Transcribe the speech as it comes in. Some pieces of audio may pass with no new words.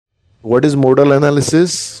What is modal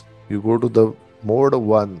analysis? You go to the mode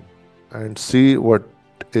 1 and see what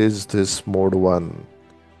is this mode 1.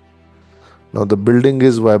 Now the building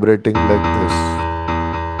is vibrating like this.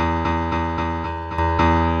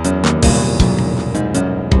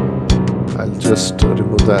 I'll just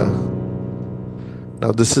remove that.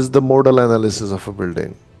 Now this is the modal analysis of a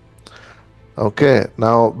building. Okay,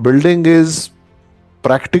 now building is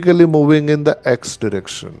practically moving in the x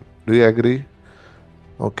direction. Do you agree?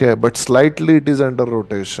 Okay, but slightly it is under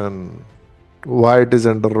rotation. Why it is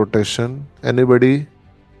under rotation? Anybody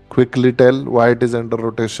quickly tell why it is under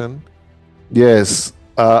rotation? Yes.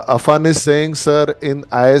 Afan is saying, sir, in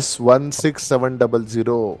IS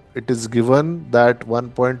 16700, it is given that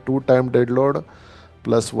 1.2 time dead load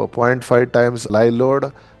plus 0.5 times live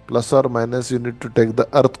load plus or minus you need to take the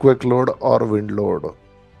earthquake load or wind load.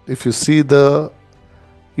 If you see the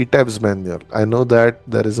ETABS manual, I know that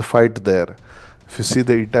there is a fight there. If you see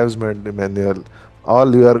the ETABS manual,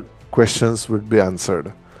 all your questions would be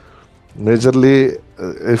answered. Majorly,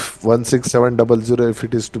 if 16700, if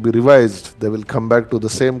it is to be revised, they will come back to the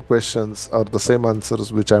same questions or the same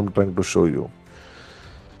answers which I am trying to show you.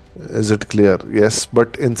 Is it clear? Yes,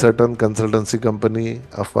 but in certain consultancy company,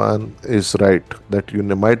 Afan is right that you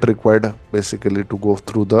might require basically to go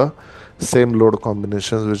through the same load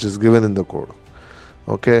combinations which is given in the code.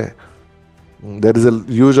 Okay, there is a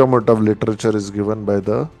huge amount of literature is given by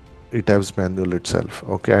the ETABS manual itself.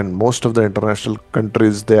 Okay, and most of the international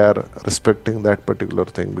countries, they are respecting that particular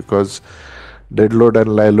thing because dead load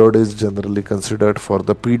and live load is generally considered for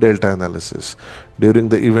the P delta analysis. During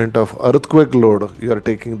the event of earthquake load, you are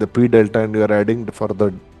taking the P delta and you are adding for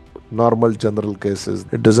the normal general cases.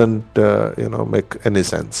 It doesn't make any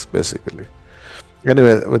sense basically.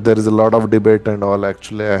 Anyway, there is a lot of debate and all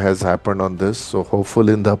actually has happened on this, so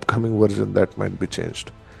hopefully in the upcoming version that might be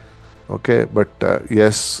changed. Okay, but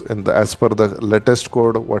yes, as per the latest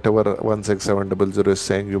code, whatever 16700 is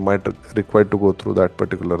saying, you might require to go through that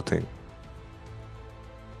particular thing.